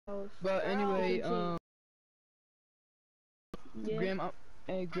But anyway, Yeah.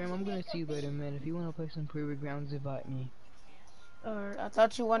 Graham, I'm gonna see you later, man. If you wanna play some prairie grounds, invite me. I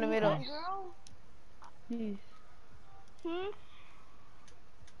thought you wanted me to. Nice. Peace.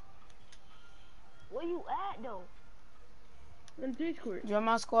 Where you at though? In Discord. Join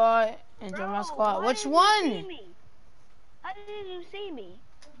my squad and join my squad. Why Which didn't you see one? me? How did you see me?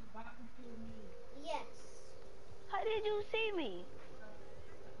 Yes. How did you see me?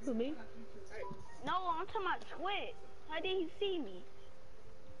 Who, me? No, I'm talking about Twit. How did he see me?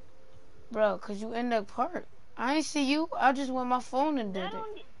 Bro, cause you in the park. I ain't see you. I just went my phone and That did it.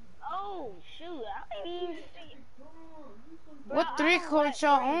 don't. Oh shoot! I didn't even see. Bro, What I three don't like courts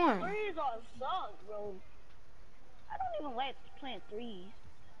y'all threes. on? Threes are suck, bro. I don't even like playing threes.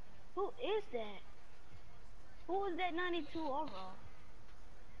 Who is that? Who is that 92 overall?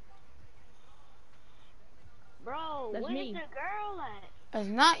 Bro, That's where's me. the girl at? It's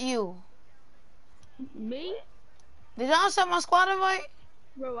not you. Me? Did y'all set my squad invite?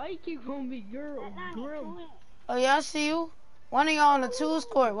 Bro, why you keep calling me girl? That 92 Girl. is. Oh yeah, I see you. One of y'all on the twos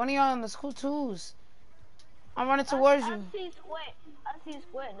court. One of y'all on the school twos. I'm running towards I you. see Squid. I see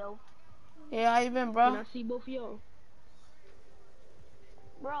Squid though. Yeah, how you been, Can bro? I see both of y'all?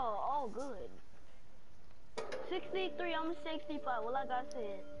 Bro, all good. 63, I'm 65. Well, like I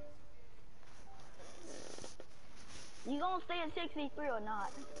said. You gonna stay at 63 or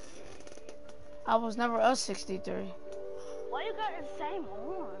not? I was never a 63. Why you got the same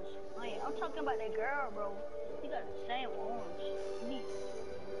orange? Like, I'm talking about that girl, bro. You got the same orange.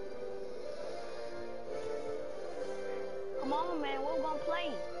 Come on, man. What we gonna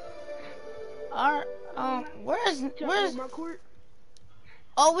play? Alright, where's My court?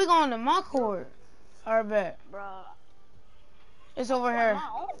 oh, we going to my court. Alright, bet. Bro, It's over going to here. my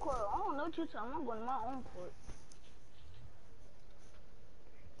own court. I don't know what you talking. I'm going to my own court.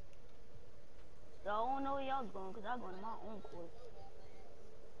 So I don't know where y'all going, because I'm going to my own court.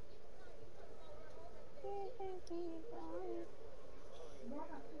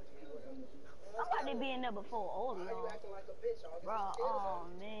 I'm about to be in there before all of y'all. Bro, oh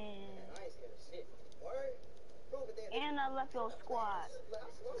man. And I left your squad.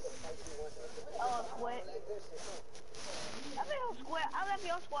 Oh, Squid. I left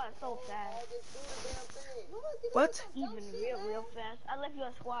your squad so fast. What? Even real fast. I left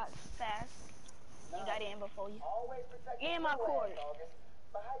your squad fast. You got in before you. In my court.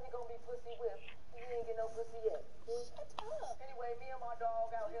 But how you gonna be pussy whipped? You ain't get no pussy yet. Shut up. Anyway, me and my dog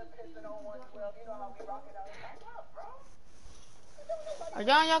out here pissing on 112. You know how we rockin' out here. Shut up, bro. Are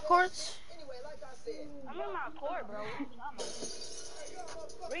y'all on your courts? Anyway, like I said, I'm in my court, bro. What you talking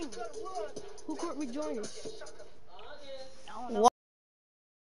about? Bring me. Who court we joining? I don't know. What?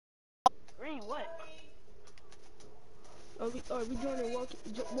 Bring what? We joining walking,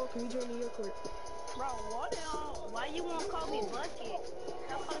 we joining your court. Bro, what y'all? Why you wanna call me Bucket?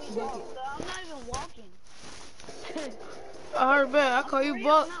 Stop calling me Bucket. Bucket. I'm not even walking. I heard bet. I call you For real,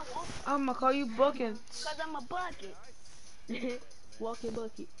 Buck. I'm not walking. I'm gonna call you Buckins. Cause I'm a bucket. Walking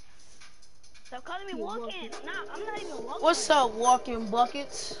bucket. Stop calling me You a walking. bucket. Nah, I'm not even walking. What's up, walking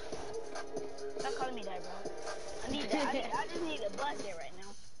buckets? Stop calling me that, bro. I need that. I just need a bucket right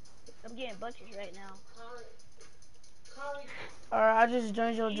now. I'm getting buckets right now. Alright, I just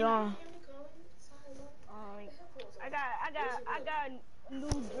joined your John. I got new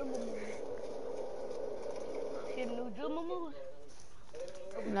dribble moves. See the new dribble moves?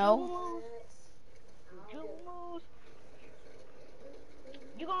 No. Dribble moves.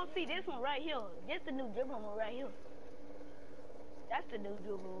 You gonna see this one right here. This the new dribble move right here. That's the new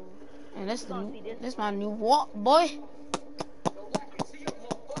dribble move. And this This this my new walk, boy. Bro,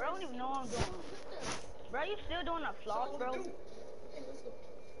 I don't even know what I'm doing. Bro, you still doing a floss, bro?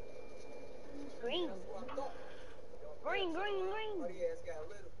 Green.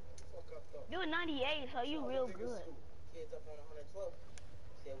 You're 98, so you real good.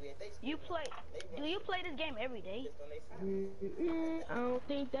 Do you play this game every day? I don't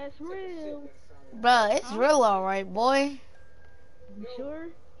think that's real. Bruh, it's real alright, boy. You sure?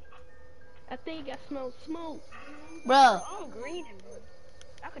 I think I smell smoke. Bruh. I'm green.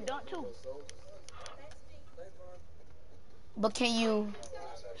 I could dunk too. But can you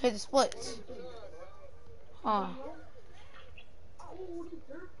hit the splits? Huh.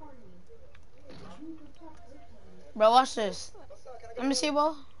 Bro, watch this. Let me see,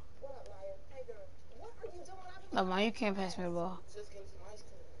 bro. No, man, you can't pass me the ball.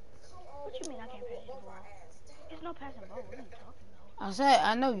 What you mean I can't pass the ball? There's no passing ball. What are you talking about? I said,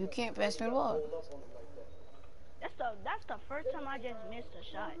 I know you can't pass me the ball. That's the first time I just missed a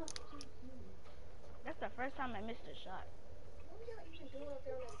shot. That's the first time I missed a shot.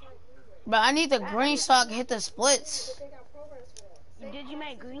 But I need the green so I can hit the splits. Did you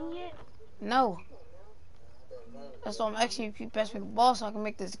make green yet? No. That's why I'm asking you if you pass me the ball so I can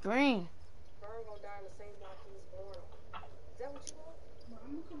make this green.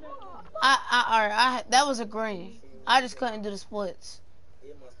 Alright, that was a green. I just couldn't do the splits.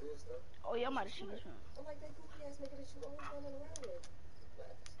 Oh, yeah, I'm about to shoot this one.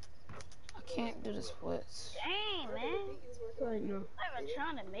 I can't do the splits. Dang, man. Like, no. I'm even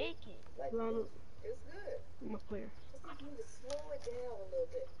trying to make it. Ronald, It's good. I'm a player. Just need to slow it down a little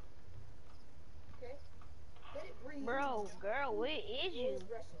bit. Okay? Let it breathe. Bro, girl, where is you?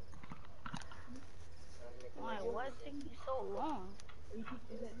 Like, what's taking you so long?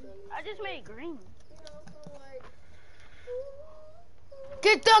 I just made green.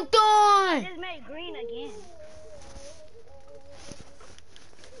 Get dunked I on! just made green again.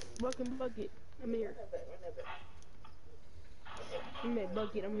 Bucket. I'm here. I'm at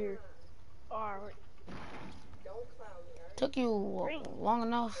bucket. I'm here. Alright. Took you long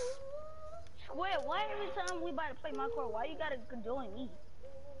enough. Square, why every time we about to play my court, why you gotta join me?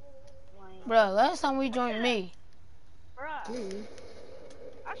 Like, Bro, last time we joined me. bruh.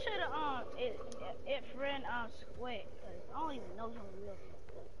 I should've, it friend, Square, cause I don't even know him real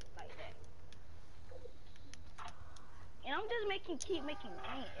like that. And I'm just keep making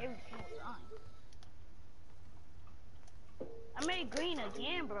green every single time. I made green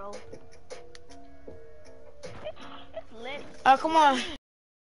again, bro. It's lit. Oh, come on.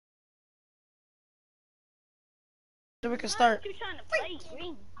 So we can start. You trying to play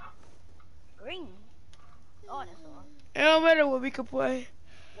green? Green. Oh, that's all. It don't matter what we can play.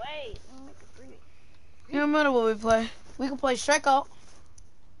 Wait, let me make it green. It don't matter what we play. We can play strikeout.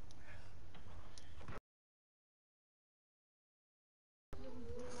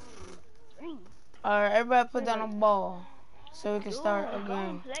 Green. Alright, everybody put down a ball so we can start Dude, go again.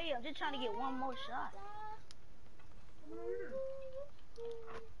 and play. I'm just trying to get one more shot.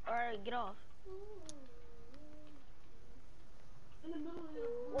 Alright, get off.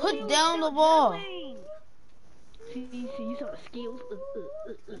 Put down the ball. See, you saw the skills.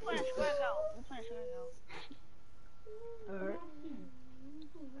 We're playing strike out. Alright.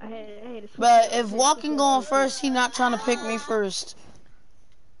 I had a But if Walking going first, he not trying to pick me first.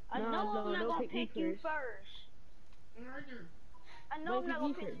 I know No, I'm not don't gonna pick me pick you first. first. I know Don't I'm not pick gonna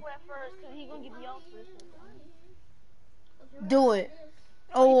me pick first. Square first because he's gonna get me off first. Do it.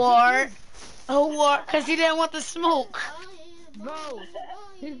 Or, cause he didn't want the smoke. Bro,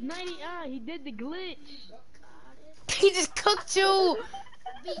 his 90, he did the glitch. He just cooked you.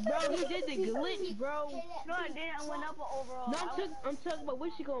 Bro, he did the glitch, bro. No, I didn't. I went up an overall. No, I'm talking about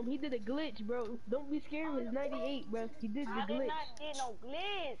what you call him. He did a glitch, bro. Don't be scared of his 98, bro. He did the I did glitch. not did no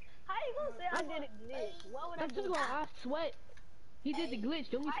glitch. How you gonna say I did a glitch? Why would I I'm do talking about that? I sweat. He did the glitch.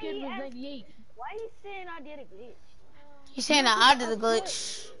 Don't be Why scared of he his ask- 98. Why you saying I did a glitch? He's saying that I did the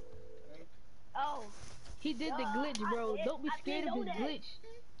glitch. Oh, He did the glitch, bro. Don't be I scared didn't of his know that. glitch.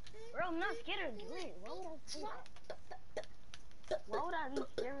 bro, I'm not scared of a glitch. Why would I do that? Why would I be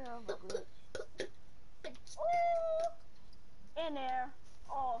scared of a glitch? Ooh, in there.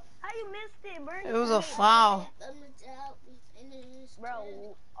 Oh, how you missed it, bro? It was a foul.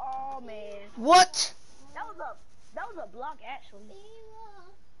 Bro, oh man, What? that was a block actually.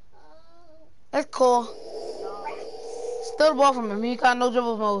 That's cool. Still the ball from him. He got no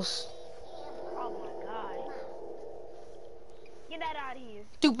dribble most. Oh my god, get that out of here.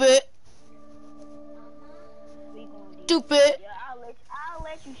 Stupid. We gonna do. Stupid. Yeah, I'll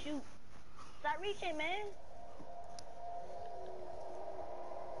let you shoot. Stop reaching, man.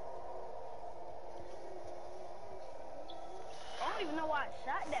 I don't even know why I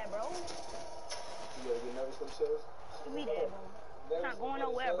shot that, bro. You gotta get nervous themselves. Give me that, bro. It's not going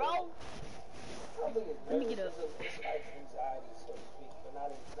nowhere, bro. Let me get up. It's like anxiety, so to speak, but not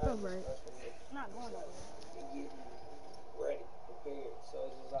Alright. It's not going nowhere. getting ready, prepared. So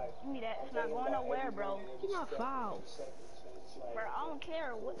it's just like Give me that. It's not going nowhere, bro. Get my foul. Bro, I don't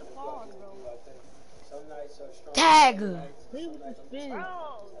care what the falls, bro. some nights are strong. Tag. He was the spin.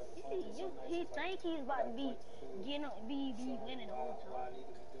 Bro, he think he's about to be winning the whole time.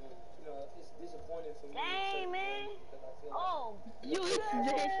 You know, it's disappointing for me. Dang, man. Oh, Yo, he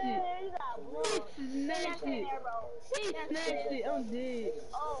snatched it. you got He blood. snatched it. He snatched it. I'm dead.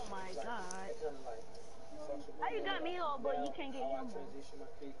 Oh my god. How you got me off, but you can't get him off? Transition my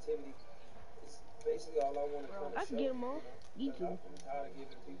creativity. It's basically all I want to I can get him off. Easy. I'm tired of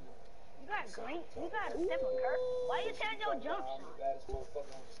giving people. You got green. You got Stephen Curry. Why you change your jump I'm the shot? baddest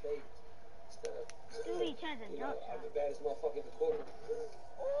motherfucker on the stage. Instead of, Dude, he changed his you know, jump I'm shot. the baddest motherfucker in the court. You know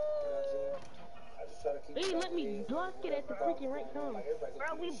what I'm saying? I just try to keep Hey, it let me block it at the freaking right time. like everybody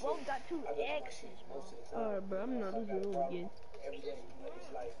Bro, we both got two X's, bro. most of the time. Alright, bro, I'm not losing over again. Every day,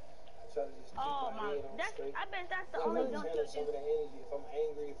 it's like I try to just keep Oh my my, head on that's, straight. I bet that's the I only like jump channel you some of do. that energy. If I'm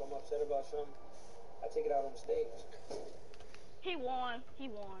angry, if I'm upset about something, I take it out on the stage. He won.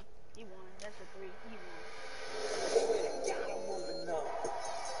 That's a 3. He won.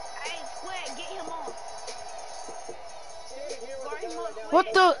 Hey, Square, get him on. Guard him up, What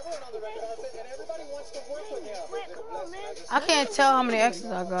Square. the? Square, come on, man. I can't tell how many X's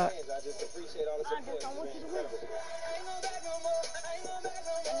I got. I just appreciate all the I support. just don't want you to win. I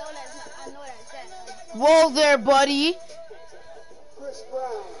know that's that. Whoa there, buddy. Chris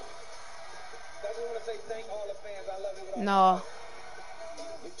Brown. That's what I want to say. Thank all the fans. I love you with all No.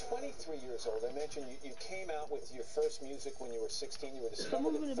 You're 23 years old. I mentioned you came out with your first music when you were 16. You were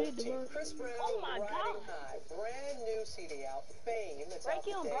discovered moving at a bit, 13. Devon. Chris Brown, Oh my Riding God. High, brand new CD out, Fame. It's Break out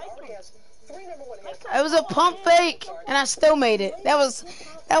him, today. break Already him. has 3 #1 hits. It was a pump fake, and I still made it. That was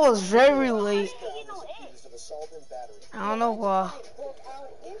very late. He know it. Accused of assault and battery. I don't know why. Broke out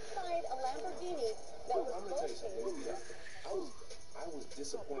inside a Lamborghini that was I'm gonna tell you something. I was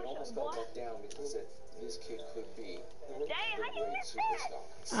disappointed, almost felt let down because this kid could be Dang, how you great missed that?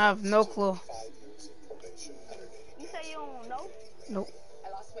 superstar. I have no clue. 5 years of probation. You say you don't know? Nope. I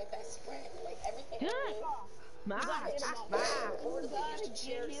lost my best friend. Like everything. Good. My. Gotta get him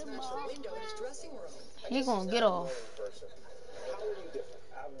on. He gonna get off. How are you different?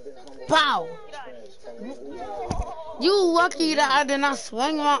 I've been humbled Pow! from losing You lucky that I did not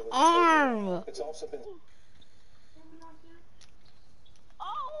swing my arm. It's also been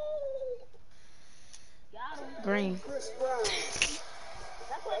Oh! Got him. Green. Chris Brown.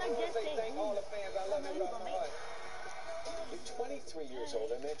 That's what I just said. Thank all the fans. I love you with all my heart. You're 23 years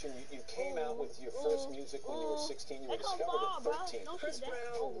old. I mentioned you came out with your first music when you were 16. You were They come discovered far, at bro. 13. Don't Chris shoot that.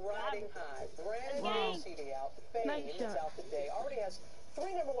 Brown, Oh, Riding God. High, brand Wow. new CD out, Fame. Nice It's shot. out today. Already has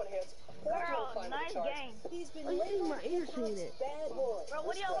 3 #1 hits. 4 Girl, climbing the nice charts. game. I see my ear saying it. Bad boy. Bro,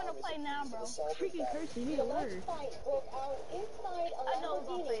 what do y'all want to play now, bro? Freaking curse, you need to learn. Fight broke out inside a I know we're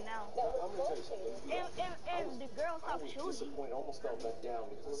going to play Lamborghini now. that I'm was gonna tell you broken. something. If the girl I stops was shooting, disappointed, almost felt let down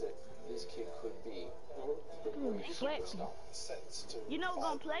because this kid could be the great Sweat. superstar. Sentenced to you know we're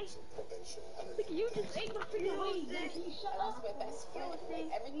going to play? probation. You just ate my freaking weed. I lost my best friend. Like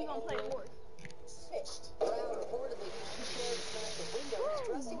everything. You going to play war? switched.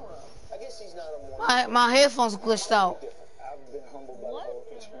 I guess he's not a one. My headphones glitched out. I've been humbled by the whole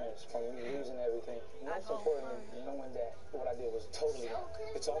experience, from me losing everything. Most importantly, knowing that what I did was totally wrong.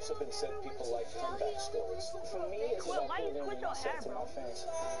 It's also been said people like comeback stories. For me, it's Well, about why you presenting quit your myself hair, to bro? my fans.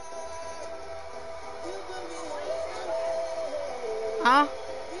 Huh?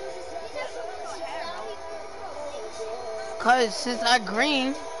 He just quit your hair, bro. Cause since I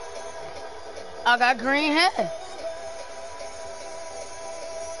green, I got green hair.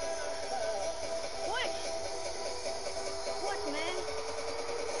 What, man?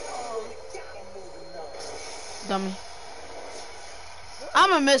 Dummy.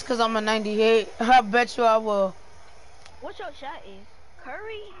 I'm a miss cause I'm a 98. I bet you I will. What your shot is?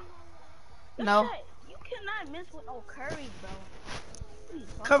 Curry? Your No. shot, you cannot miss with no Curry, bro. Please,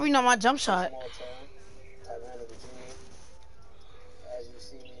 bro. Curry not my jump shot. Small town, Atlanta, Virginia. As you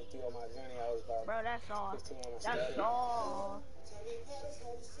see me through on my journey, I was about Bro, that's all. 15 when I That's started. all. I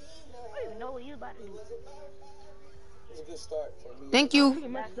don't even know what you about to do. It was a good start for me. Thank you.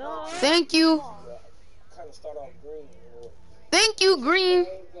 Messed up. Thank you. Kind of start off green. You know. Thank you, Green.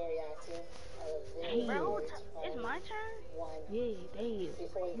 Very active. I was very Bro, it's my turn? one Yeah, damn.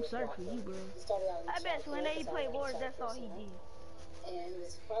 before he I'm was sorry walking. for you, bro. He started out in I bet you when childcare they 'cause I play was wars, in that's all he childcare did. and he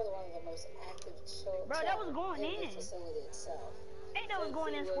was probably one of the most active children. Bro, that was going in. the facility itself. Ain't that was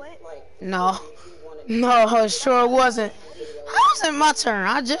going in, Sweat? No. No, it sure wasn't. How was it my turn?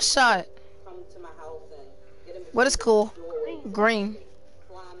 I just shot. Come to my house and get him What is cool? Green.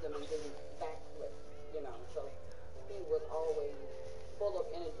 climb them and do backflip, you know. So he was always full of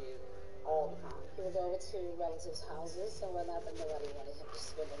energy all the time. He would go over to relatives' houses and whatnot, but nobody wanted him to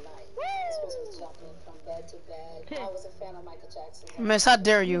spend the night. This was jumping from bed to bed. I was a fan of Michael Jackson. Miss, how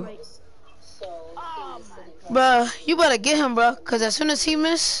dare you? So he Oh, was my sitting Bruh, you better get him, bruh. Cause as soon as he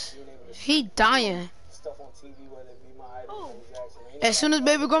miss, he dying. Stuff on TV, whether it be my idol, Who? Michael Jackson, or As soon as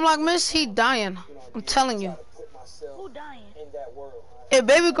Baby Grimlock miss, he dying. I'm telling you. put myself Who dying? in that world. If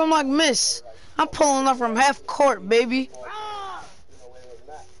Baby Grimlock miss, I'm pulling up from half court, baby. Ah! You know, where there's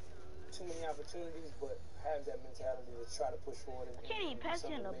not too many opportunities, but have that mentality to try to push forward. And Can't even pass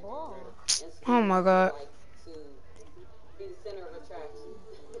you in the ball. Oh my god. like to be the center of attraction.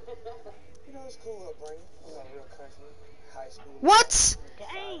 You know, it's cool upbringing. You know, real country, high school. What?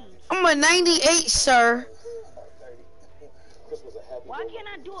 Dang. I'm a 98, sir. 30. Chris was a happy. Why can't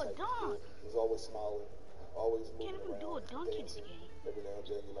I do a dunk? He was always smiling, always moving Can't even do a around, dunk in this dancing. game. Every now and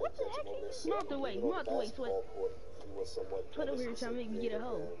then, you What like the catch him heck over there. is- Move out the way, move out the way, Sweat. He was somewhat Put over here trying to make me get a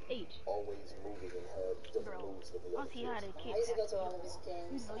hoe. H. always moving and had different Bro, moves than the I'll other see how kids. they I kick used to go back. to all of his games.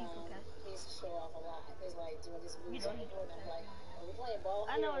 You know you can pass. He used to show off a lot. He was like doing his moves. know you can and I'm like, are we playing ball?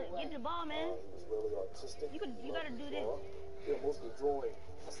 I know. here or Get what? the ball, man. He was really artistic. You gotta do this. Yeah, mostly drawing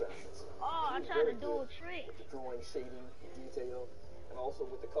sessions. Oh, I tried to do a trick. The drawing, shading, detail, and also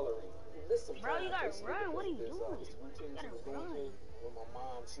with the coloring. He missed some Bro, time, you gotta basically, run. What are you because doing? his routines You he was gotta going run. through with my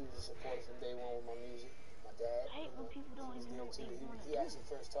mom. She was a supporter from day one with my music. My dad. I hate when people don't even know what they want to He do. actually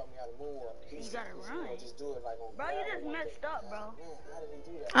first taught me how to moonwalk. You gotta run. Just do it like on Bro, you just gravel. messed up, bro. Man, how did he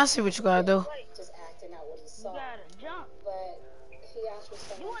do that? I see what you gotta do. Just acting out what he You saw. gotta jump. But he actually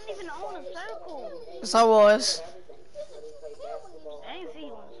spent You weren't even on a circle. Yes, I was. I ain't see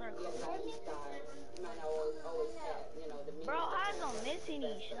you on a circle. Bro, I don't miss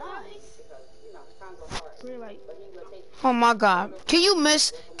any shots. We're like, Oh my God. Can you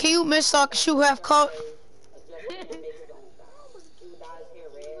miss so I can shoot half court?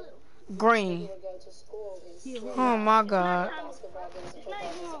 Green. Oh my God. It's not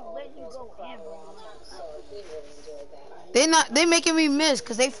even gonna let you go in, bro. They making me miss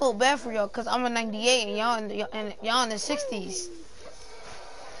because they feel bad for y'all because I'm a 98 and y'all in the 60s.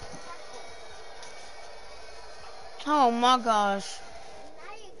 Oh my gosh.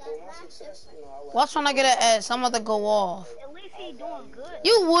 Watch when I get an S. I'm about to go off. At least he doing good.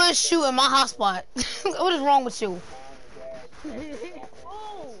 You would shoot in my hotspot. What is wrong with you?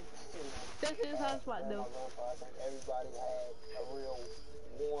 Oh, that's his hotspot though. Everybody had a real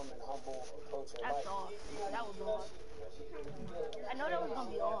warm and humble approach in that's life. off. That was off. I know that was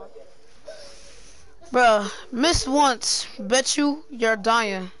gonna be off. Bruh, miss once. Bet you're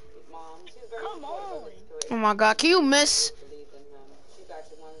dying. Come on. Oh my God. Can you miss?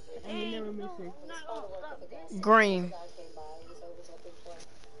 And you never missing. Green.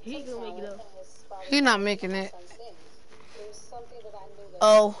 He gonna make it up. He not making it.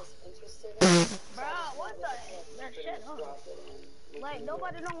 Oh. Bro, what the heck? They're shut up. Like,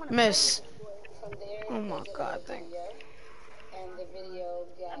 nobody don't want to Miss. From there, Oh my God. Thank you. and the video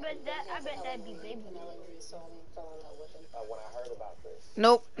got I bet that'd be baby. so he fell in love with him. When I heard about this,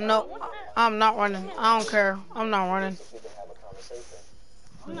 Nope. I'm not running. I don't care. I'm not running. we can have a conversation.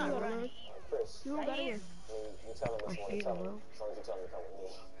 I'm not running. Chris, You don't got in. you tell him I this one, hate you tell it, him. bro. As long as you tell him to come with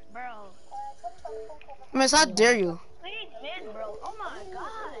me. Bro, Miss, how dare you? please miss, bro. Oh my god.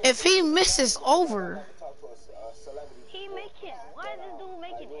 If he misses, over. Talk to a celebrity. He making, why is this dude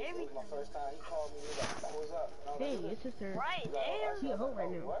making everything? First time he called me, he was like, what's up? And I was like, Dang, it's his turn. Right there. He a hoe right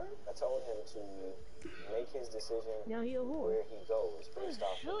now. I told him to make his decision Now he a whore. where he goes based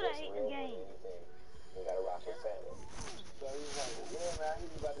off of Shoot, I what's hate real the than game. anything. You gotta rock with family. So he was like, yeah, man,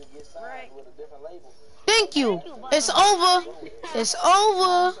 he's about to get signed Right. with a different label. Thank you. It's over. It's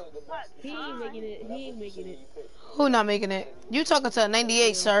over. What? He ain't making it. He ain't making it. Who not making it? You talking to a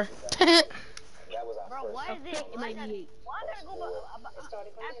 98, sir. That was our Bro, first. why is it? Why 98. I gotta go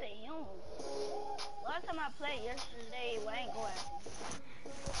after him? Last time I played yesterday, well, I ain't go after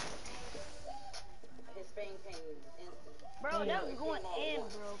him. His fame came instant. Bro, that was going in,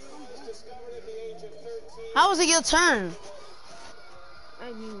 bro. Come on. Discovered at the age of 13. How was it your turn? I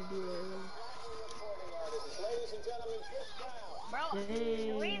didn't even do that. Ladies and gentlemen, Chris Brown. Bro,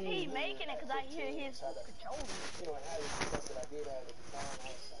 the reason he making it, because I hear his controller. You know, and how you suggested I did have at the time, I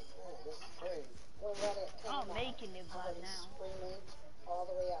was like, man, this is crazy. When it came I'm out, making it by I was now. screaming all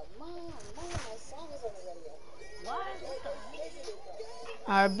the way out, Mom, my song is on the radio. Why? What the heck?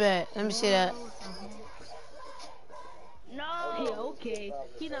 I bet. Let me see that. No. Yeah, okay.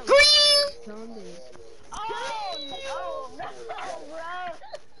 He not Green. Sunday. Oh, no, bro.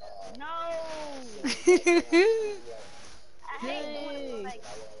 No. I hate doing it like,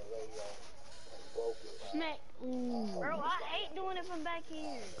 Smack. Ooh. bro, I hate doing it from back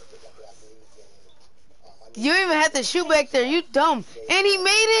here. You even have to shoot back there. You dumb. And he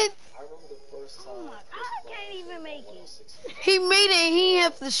made it. Oh my, I can't even make it. He made it. And he didn't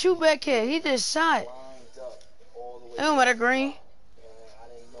have to shoot back here. He just shot. It don't matter, Green.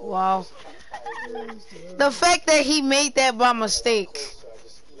 Wow. The fact that he made that by mistake.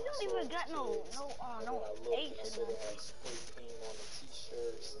 You don't even got no H in them.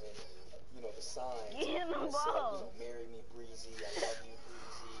 Get in the ball.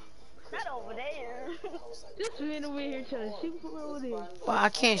 Not over there. This man over here trying to shoot from over there. Well, I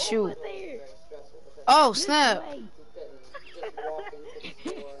can't shoot. There. Oh, snap. Way.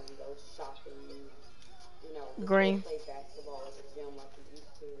 Green. Play basketball at the gym like we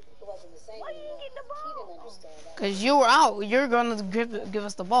used to. It wasn't the same Why you anymore. get the He ball? didn't understand that. Cause you were out. You're gonna give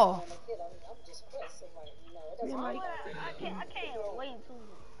us the ball. I'm a kid. I'm just Chris. It's like, no, it doesn't Green Why light. would I can't wait to.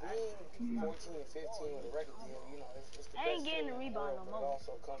 Being 14 and 15 with a record deal, you know, it's the I ain't best getting thing the in the rebound world, no but it more.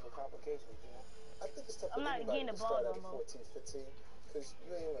 also comes with complications, you know. I think it's tough I'm for not anybody getting the to ball start no out at more. 14, 15, because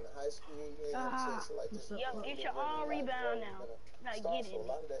you ain't even in high school, you ain't even Ah. so like this. Yep, get your own rebound now. Not Start, get so a it.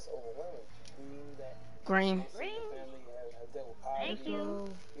 lot of that's overwhelming. You that Green. Green. family have dealt with Thank poverty, you.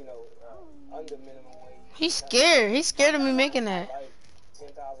 you know, under minimum wage. He's scared. He's scared of me making that. Like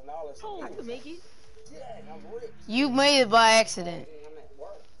 $10,000. I can make it. Dang, I'm rich. You made it by accident. I'm at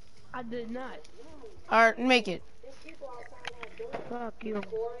work. I did not. Alright, make it. There's people outside now doing it. Fuck you.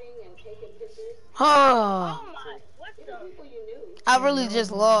 Recording and taking pictures. Oh, Oh my, what Even the? people you knew, I really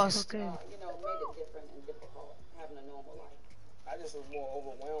just lost. Okay. you know, made it different and difficult having a normal life. I just was more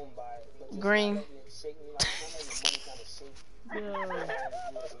overwhelmed by it. But just Green. not letting it shake me, like, don't let the money kind of shake you. Yo.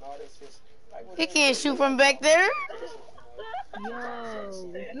 You as an artist, just, like, He can't shoot from back there.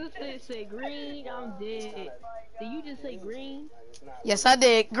 Yo. This thing say green. I'm dead. Did you just say green? Yes, I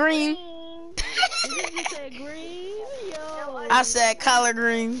did. Green. Did you just say green? Yo. I said collard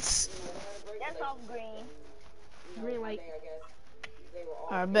greens. That's off green. Green light. I guess they were all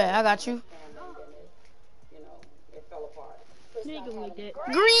Alright, bet. I got you. family and it, you know, it fell apart. You ain't gonna make that.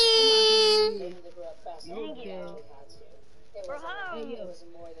 Green. They grew up fast. Okay. It Bro, was how? Hey, yo.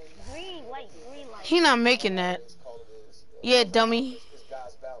 more than Green light, green light. He not making that. Yeah, dummy. It's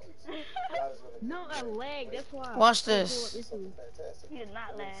God's balance. God is gonna No, I lagged. That's why. Watch I this. pulled up something fantastic. You did not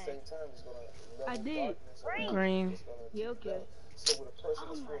At lag. the same time, it's gonna I level did. darkness. Green. It's gonna Yeah, okay. So with a person Oh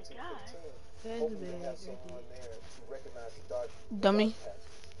that's my 14, God. 15, That's hopefully they bad. have someone there to recognize the dark Dummy.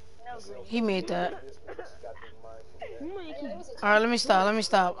 No green. He made that. patches. Got to be mindful of that. You might keep. Alright, let me stop. Let me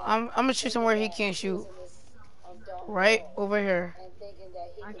stop. I'm gonna shoot somewhere he can't shoot. Right over here. and thinking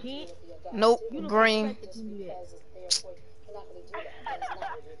that he I could can't. do it the adult Nope. You don't Green. expect it to do that. because it's there for you're not going to do that. That's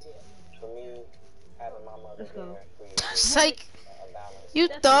not what you do. For me, having my mother Let's go. there created Psych. a balance. You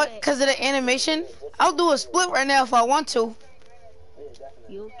thought because of the animation? I'll do a split right now if I want to.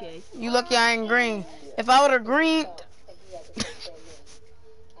 You okay? You lucky I ain't green. If I would have green, And he had to take care of me.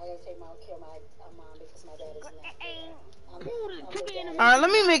 I got to take care of my mom because my dad isn't there. Ooh, the chicken in the alright,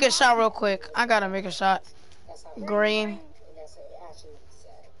 let me make a shot real quick. I gotta make a shot. That's how Green. and that's actually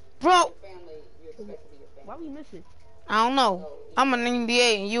sad. Bro, Family, you expect to be your family. Why we missing? I don't know. I'm an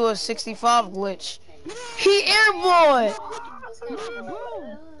 98 and you a 65 glitch. He airball. Bro,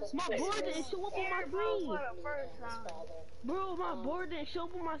 my board didn't show up on my screen. For the first time. Bro, my board didn't show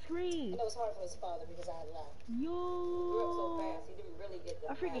up on my screen. And it was hard for his father because I had left. He grew up so Yo. fast, he didn't really get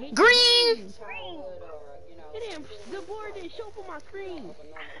I the freaking hate Green. childhood or, you know. It didn't, the board didn't show up on my screen.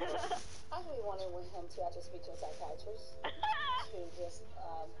 I really wanted with him to actually speak to a psychiatrist to just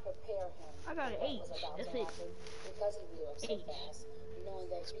prepare him. I got an for what 8. was about That's to it. happen because he grew up so 8. fast, knowing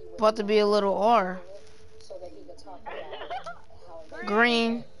that he would About to be a little R. so that he could talk about how he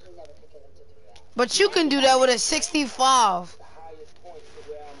Green. never could get him to do that. But you can do that with a 65.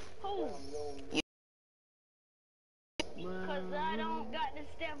 Cause I don't got the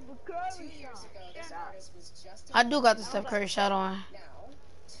Steph Curry shot. Shut up. I do got the Steph Curry shot on.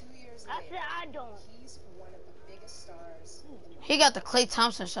 I said I don't. He got the Klay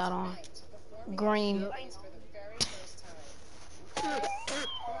Thompson shot on. Green.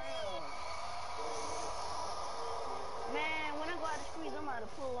 Man, when I go out the streets, I'm about to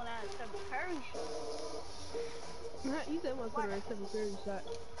pull one out of Steph Curry shot. You said one put her at 7:30 shot.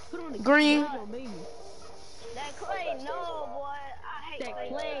 Put her on the Green. No, maybe. That Clay, no, boy. I hate That Clay.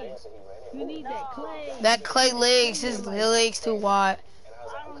 clay. You need that clay. That Klay legs, his legs too wide.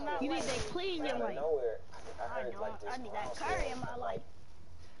 I don't know. You need that clay in your life. Nowhere, I I heard know. like this. I need that Curry in my life.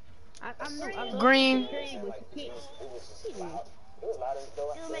 I know. I love Green. Curry, but you can't. It was loud as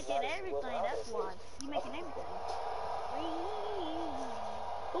though You making everything. That's why. You making everything.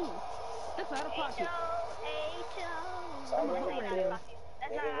 Ooh, that's out of pocket.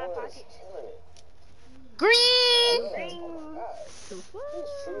 That's not out of pocket. Green. The fuck?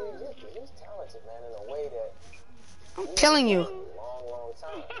 He's talented, man, in a way that I'm killing you. long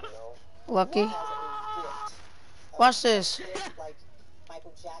time, you know. Lucky. Watch this. Like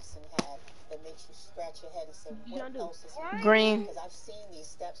Michael Jackson had that makes you scratch your head and say, what else is he? Green. Because I've seen these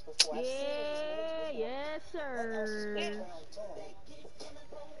steps before. I've seen Yeah, these moves before. yes, What else is sir. Chris Brown doing?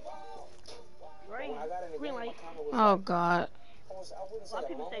 Green. Green light. Oh God. I wouldn't say A lot of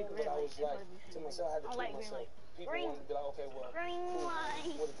people say alone, green but I light. was like, to myself, I had to I tell like green myself, light. people Green. want to be like, okay, well, Green cool,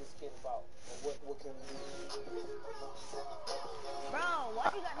 light. what is this kid about? And what can we do? Bro, why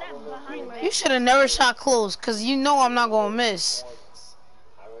you got that behind You You should have never shot close, cause you know I'm not gonna miss.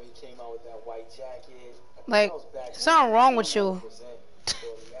 I remember he came out with that white jacket. Like, something wrong with you.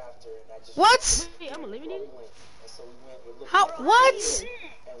 What? Wait, I'm eliminated? How? What?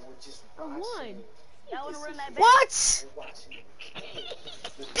 I won. Y'all wanna run that back? What?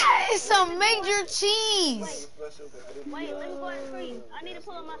 That is some major cheese. Wait, let me go ahead and freeze. I need to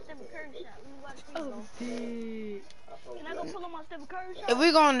pull up my Stephen Curry shot. Let me go ahead and freeze, bro. Can I go pull up my Stephen Curry shot? If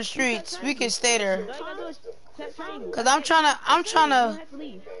we go on the streets, we can stay there. All you gotta do is tap triangle. Cause I'm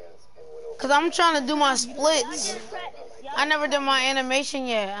trying to do my splits. I never did my animation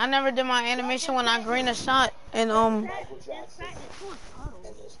yet. I never did my animation when I green a shot. And I'm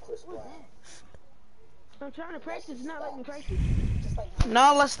trying to practice, not letting me practice.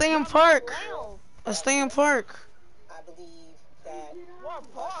 no, let's stay in park. Let's stay in park. I believe that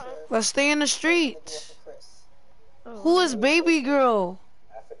Let's stay in the street. Who is baby girl?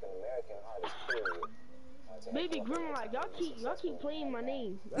 Baby girl, like y'all keep playing my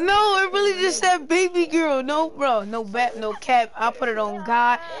name. No, I really just said baby girl. No, bro, no bat, no cap. I put it on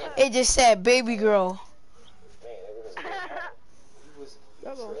God. It just said baby girl.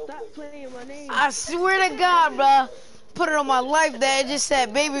 Y'all gonna stop playing my name. I swear to God, bro. Put it on my life that it just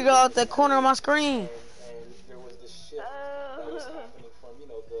said baby girl at the corner of my screen. And there was this shift that was happening from, you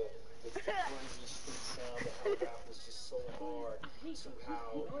know, the grungy street sound, the how rap was just so hard to how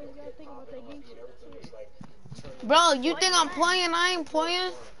hip hop and R&B and everything was like turning. Bro, you think I'm playing? I ain't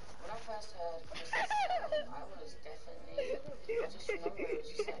playing. when I first heard Chris, I was definitely, I just remember it was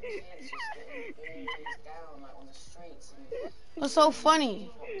just like kids just getting raised down like on the streets and What's so funny?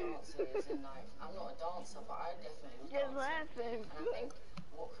 dancers and like, I'm not a dancer but I definitely was Just dancing. laughing. And I think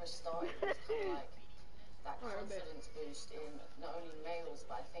what Chris started was kind of like that confidence boost in not only males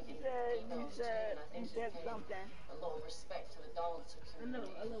but I think in females too, and I think it gave a lot of respect to the dancer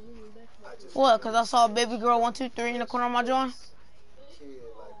community. What? Cause I saw baby girl 1, 2, 3 in the corner of my joint. Kid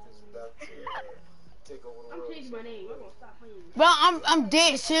like this about to take over the I'm world. changing my name. I'm gonna stop playing. Bro, I'm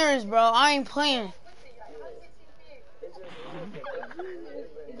dead serious, bro. I ain't playing.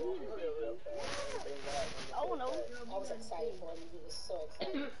 Oh no. I was excited for him. He was so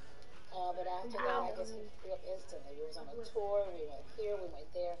excited. But after that, I guess he grew up instantly. We was on a tour. We went here. We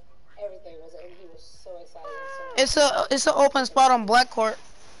went there. Everything was, and he was so excited. And so It's an open spot on Black Court.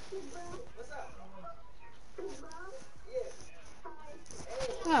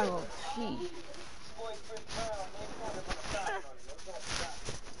 I gotta go pee.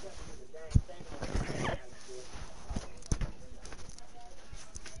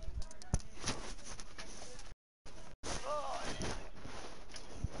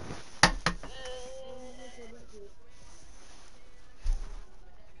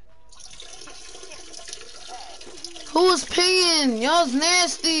 Who's peeing? Y'all's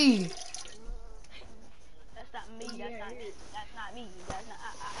nasty. That's not me. That's not me. That's not.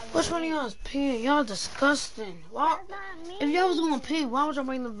 Which one of y'all's peeing? Y'all disgusting. Why? That's not me. If y'all was gonna pee, why would y'all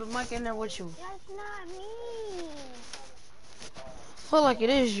bring the mic in there with you? That's not me. I feel like it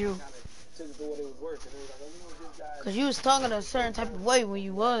is you. Cause you was talking a certain type of way when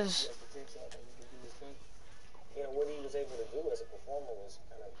you was. You know, what he was able to do as a performer was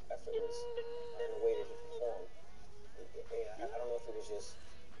kind of effortless in the way that he performed. I don't know if it was just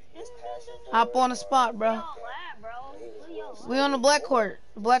his passion for Hop on the it spot, bro. Don't laugh, bro. We on the Black Court.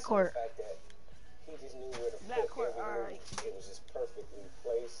 Black Court. the fact that he just knew where to Black put Court, every alright. move. It was just perfectly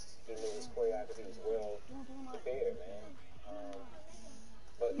placed. He knew his choreography was well prepared, man.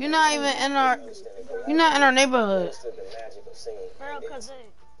 But You're not even in our. understand that You're not in our neighborhood. understood the magic of singing. Bro, And cause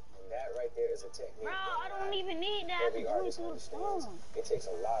that right there is a technique. bro, I that don't even need that to every do artist to the understands. song. It takes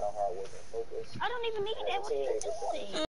a lot of hard work and focus. I don't even need that. What are you doing?